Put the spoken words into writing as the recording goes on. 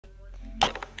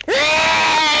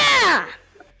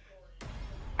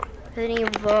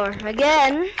Resident Evil 4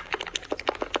 again.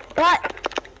 But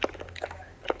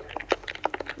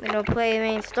I'm gonna play the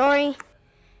main story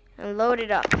and load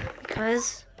it up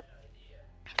because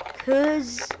my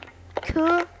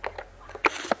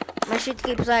shit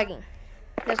keeps lagging.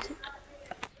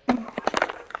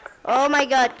 Oh my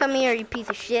god, come here, you piece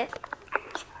of shit.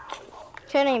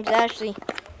 Her name's Ashley,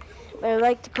 but I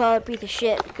like to call her piece of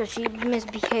shit because she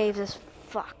misbehaves as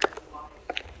fuck.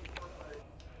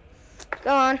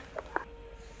 Go on.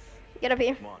 Get up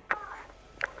here. Come on.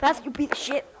 Faster, you piece of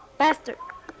shit. Faster.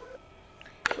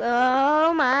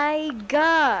 Oh my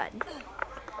god.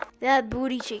 That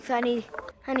booty cheeks. I need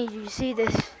you to see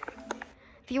this.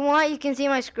 If you want, you can see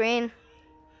my screen.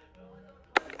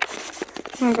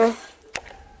 Okay.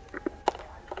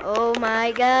 Oh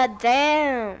my god,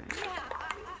 damn.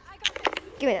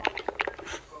 Give me that.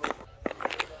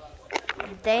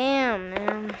 Damn,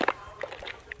 man.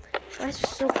 Why is it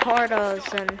so hard all of a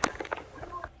sudden?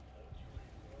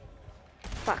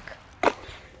 Fuck.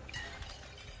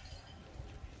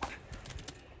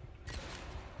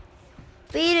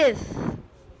 Beat it.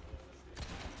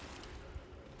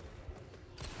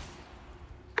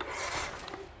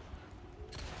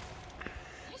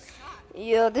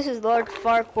 Yo, this is Lord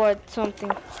Farquaad something.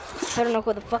 I don't know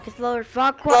who the fuck is Lord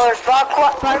Farquaad. Lord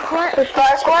Farquaad. Farquaad?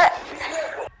 Farquaad.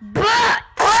 But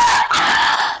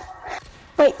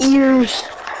My ears.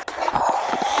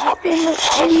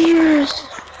 My ears.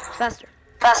 faster.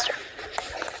 Faster.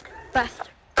 Faster.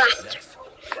 Faster.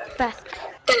 Faster.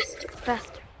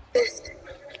 Faster. Faster.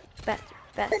 Faster.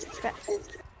 Faster.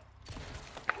 Faster.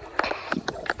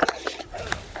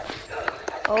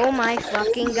 Oh my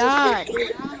fucking god.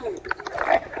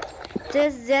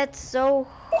 That's so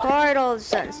hard all of a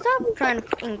sudden. Stop trying to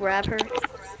fucking grab her.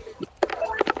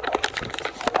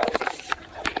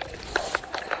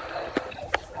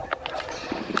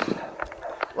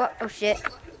 What? Oh shit.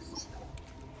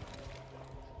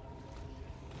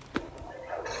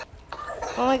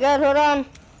 Oh my god, hold on.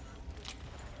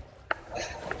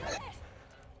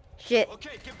 Shit.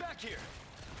 Okay, get back here.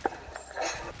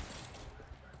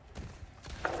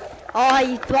 Oh,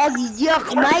 you doggy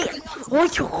yuck, mate.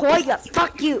 What you call ya?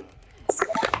 Fuck you.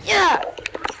 Yeah.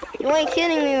 You ain't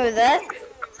kidding me with that.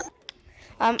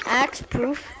 I'm axe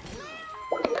proof.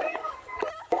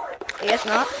 I guess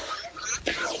not.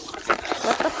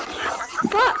 What the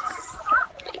fuck?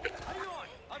 Hang on,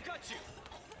 I've got you.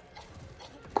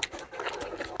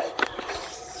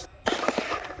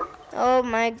 Oh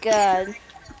my god.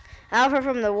 Alpha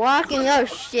from the walking. Oh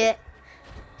shit.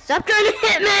 Stop trying to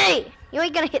hit me. You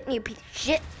ain't gonna hit me, you piece of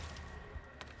shit.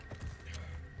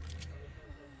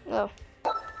 Oh.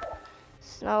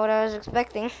 It's not what I was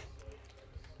expecting.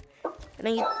 I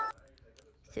need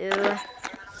to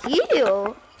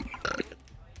heal.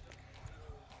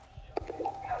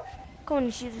 Going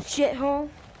to shoot the shit hole.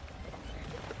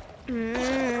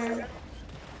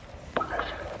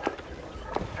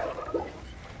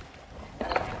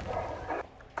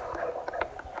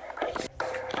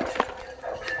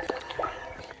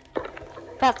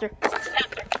 Faster.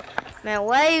 Man,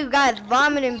 why you guys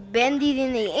vomiting bendies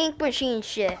in the ink machine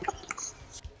shit?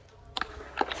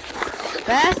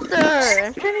 Faster!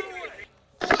 I'm trying to...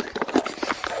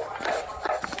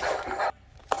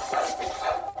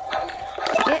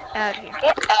 Get out of here.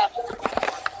 Oh.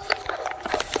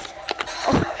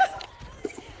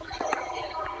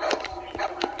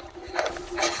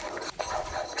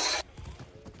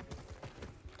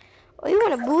 Oh, you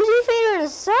want a boozy feeder on the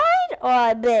side? Oh,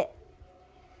 I bet.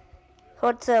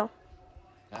 Hold still.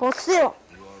 Hold still.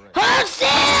 Hold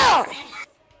still!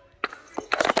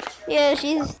 Yeah,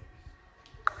 she's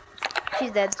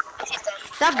dead.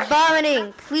 Stop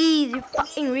vomiting, please, you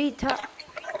fucking retard.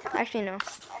 Actually, no.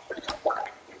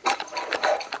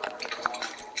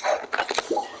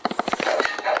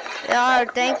 Oh,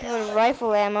 thank you for the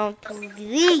rifle ammo,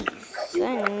 please.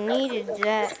 I needed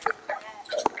that.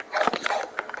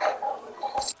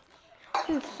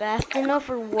 I'm fast enough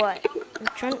or what? I'm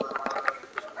trying.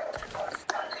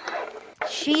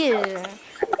 She is.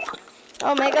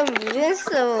 Oh my god,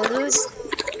 invincible, dude.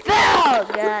 Oh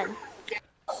god.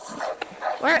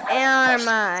 Where am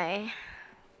I?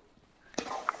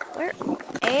 Where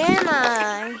am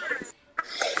I?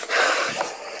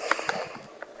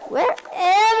 Where am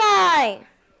I?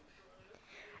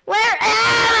 Where am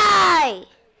I?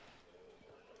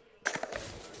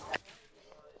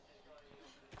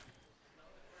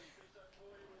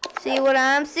 See what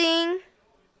I'm seeing?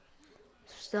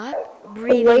 Stop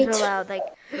breathing so loud, like.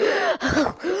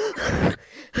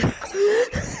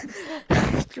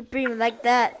 You're breathing like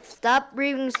that. Stop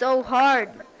breathing so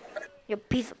hard. You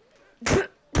piece of.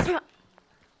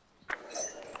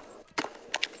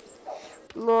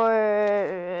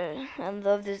 Lord, I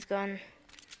love this gun.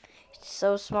 It's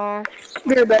so small.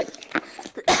 Be right back.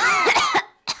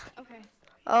 Okay.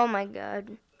 Oh my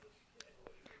god.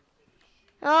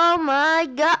 Oh my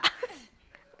god.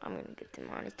 I'm gonna get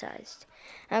demonetized.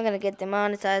 I'm gonna get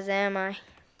demonetized, am I?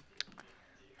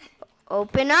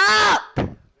 Open up!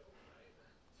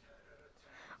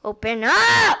 Open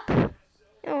up! You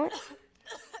know what?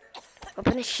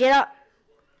 Open the shit up.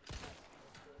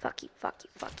 Fuck you, fuck you,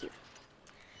 fuck you.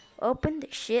 Open the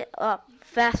shit up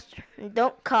faster and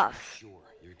don't cough. Sure,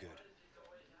 you're good.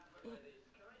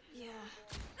 Yeah.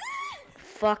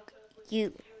 Fuck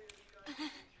you.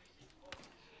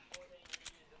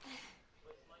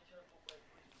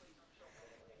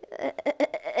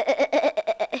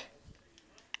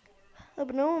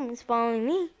 Hope no one's following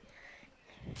me.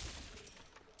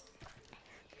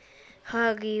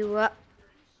 Hug you up.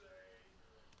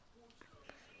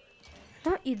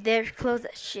 Don't you dare close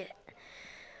that shit.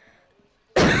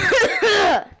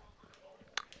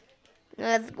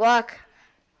 Let's walk.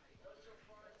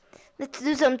 Let's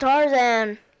do some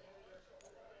Tarzan.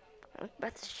 I'll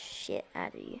bat the shit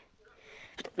out of you.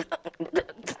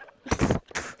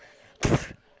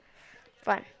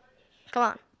 Fine. Come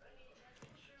on.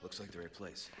 Looks like the right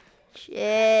place.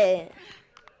 Shit.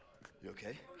 You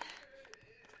okay?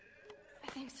 I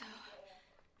think so.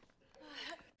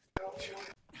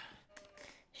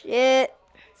 Shit.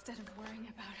 Instead of worrying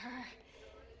about her,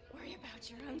 worry about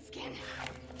your own skin.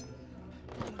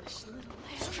 Foolish little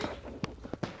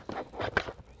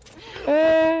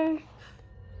lamb.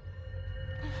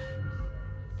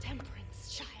 Temperance,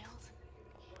 child.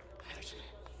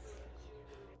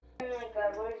 Oh my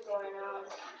god, what is going on?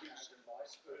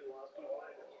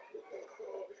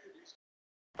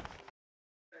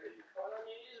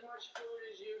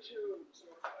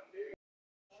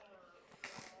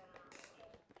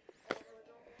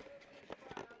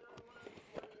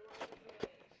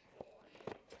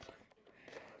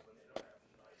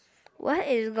 What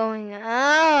is going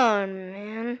on,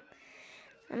 man?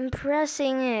 I'm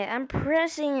pressing it. I'm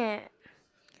pressing it.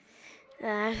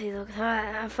 That actually looks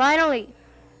hot. Finally!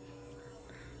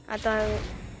 I thought it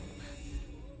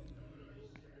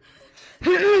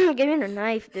was... Give me the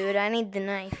knife, dude. I need the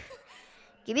knife.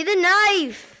 Give me the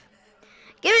knife!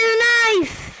 Give me the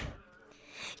knife!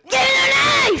 Give me the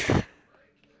knife!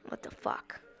 What the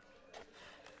fuck?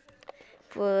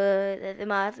 Put the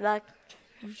mask back.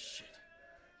 Shit.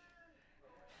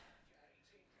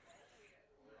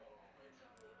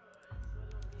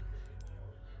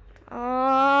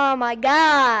 Oh my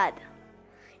god!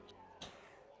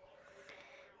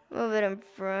 Move it in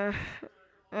front.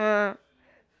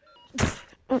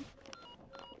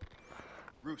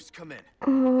 Roost, come in.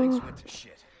 Things went to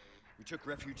shit. We took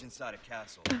refuge inside a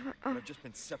castle, but I've just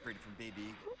been separated from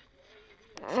Baby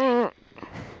Eagle.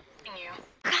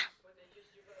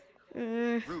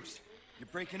 Roost, you're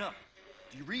breaking up.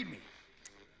 Do you read me?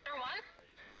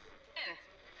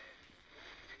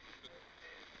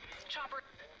 Chopper.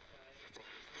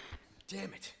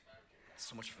 Damn it.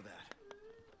 So much for that.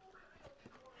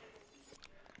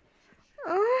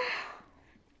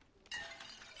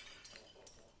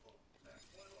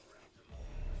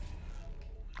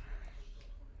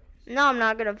 No, I'm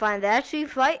not gonna find that street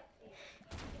fight.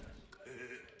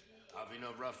 Having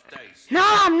a rough day. No,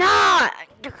 I'm not!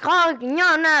 No,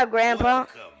 I'm not, Grandpa.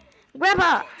 Welcome.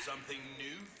 Grandpa! Got something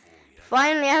new for you.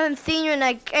 Finally, I haven't seen you in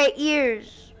like 8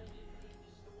 years.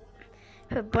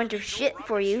 A bunch of shit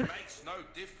for you. Makes no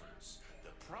difference.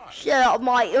 The price. Shut up,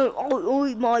 my.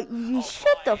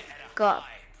 Shut the fuck up.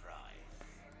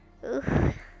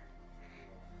 Ugh.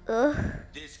 Ugh.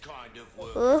 This kind of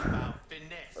work Ugh. is about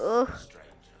finesse, Ugh. stranger.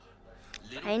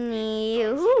 Little I bit need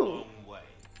goes a you. long way.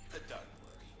 But don't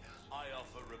worry, I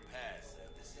offer repair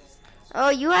services. Oh,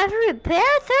 you have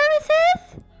repair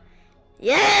services?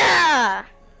 Yeah!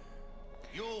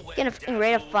 You're well Get a fucking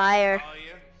rate of dazzled, fire. are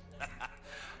you?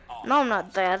 No, I'm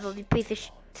not dazzled, you piece of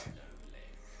shit.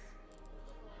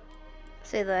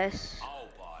 Say less. I'll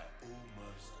buy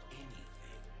almost anything.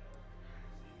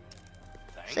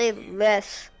 Thank Say you.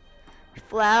 less.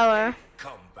 Flour.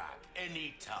 Come back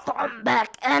anytime. Come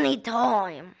back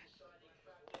anytime.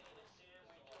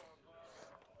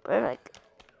 But like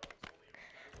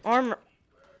armor.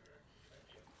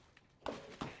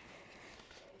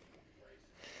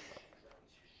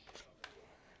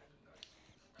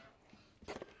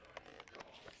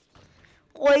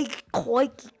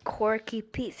 Quirky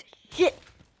piece of shit.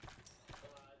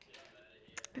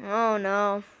 Oh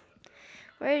no.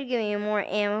 Where are you giving me more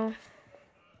ammo?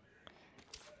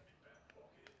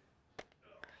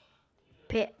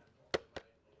 Pit.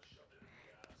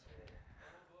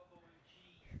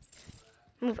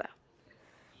 Move out.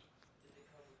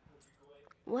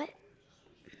 What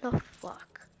the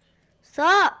fuck?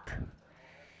 Stop!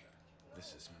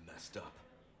 This is messed up.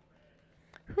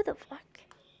 Who the fuck?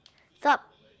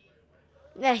 Stop.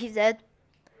 Yeah, he's dead.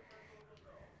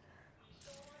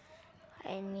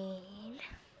 I need...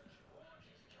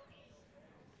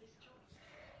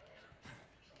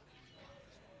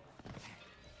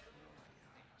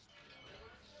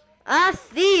 I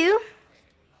see you.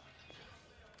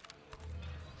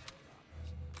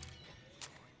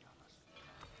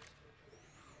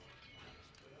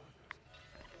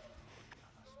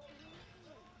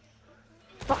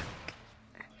 Fuck.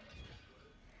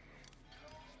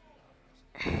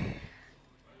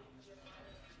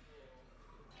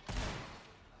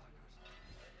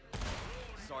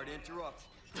 Sorry to interrupt.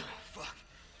 Fuck.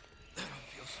 I don't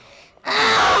feel so.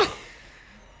 Ah!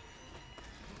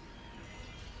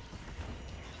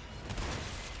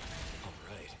 All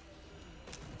right.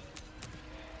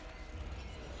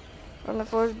 Running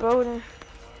for his Bowden.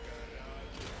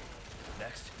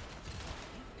 Next.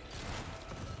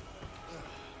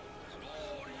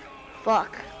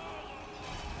 Fuck.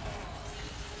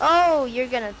 Oh, you're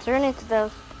gonna turn into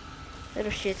those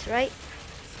little shits, right?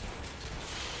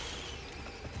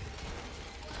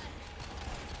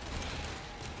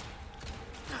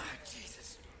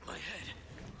 Jesus, my head.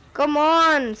 Come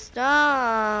on,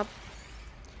 stop.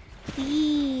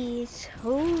 Please.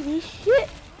 Holy shit.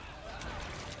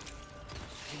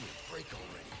 Give me a break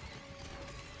already.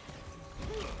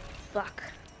 Fuck.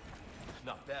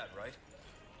 Not bad, right?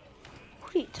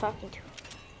 Who are you talking to?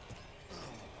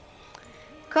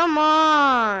 Come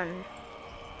on.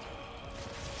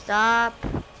 Stop.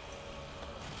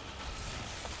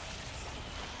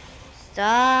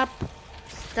 Stop.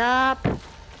 Stop.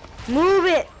 Move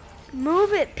it.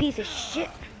 Move it, piece of shit.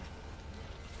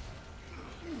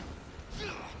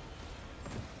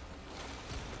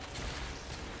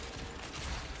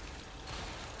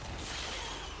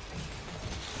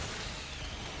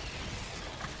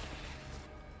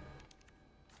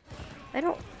 I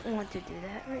don't want to do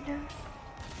that right now.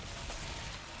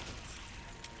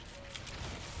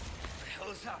 What the hell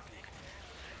is happening?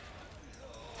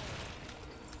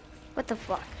 What the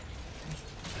fuck?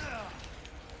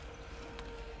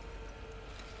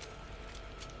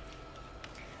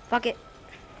 Fuck it.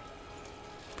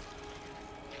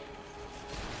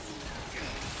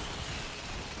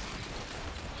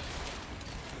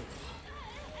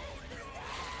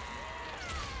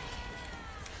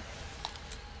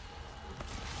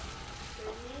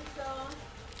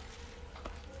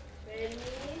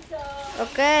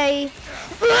 Okay.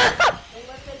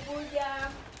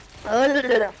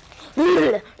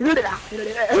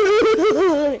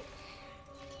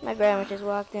 My grandma just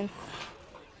walked in.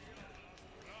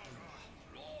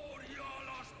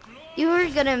 You were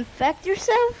gonna infect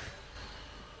yourself?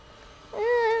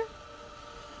 You're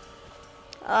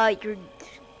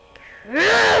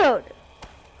rude.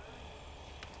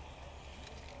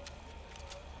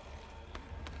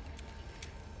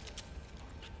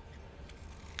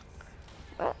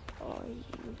 What are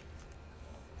you?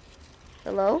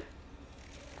 Hello?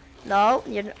 No,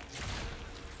 you're not.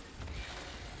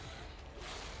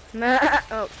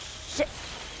 Oh shit.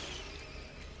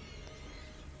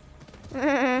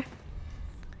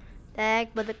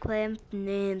 Back by the clamp.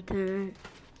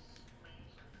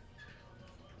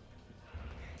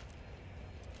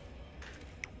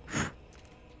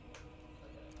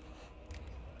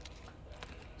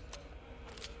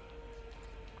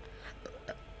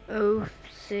 Oh,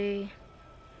 see.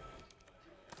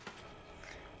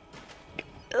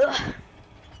 Ugh.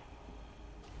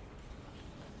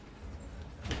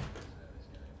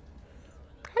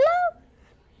 Hello.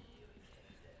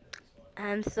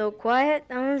 I'm so quiet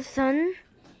all of a sudden.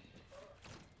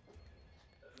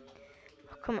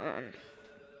 Oh, come on.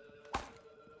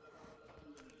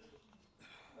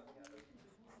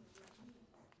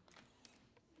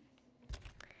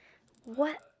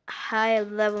 What high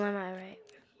level am I, right?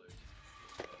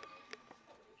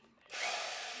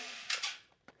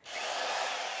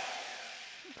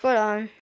 Hold on.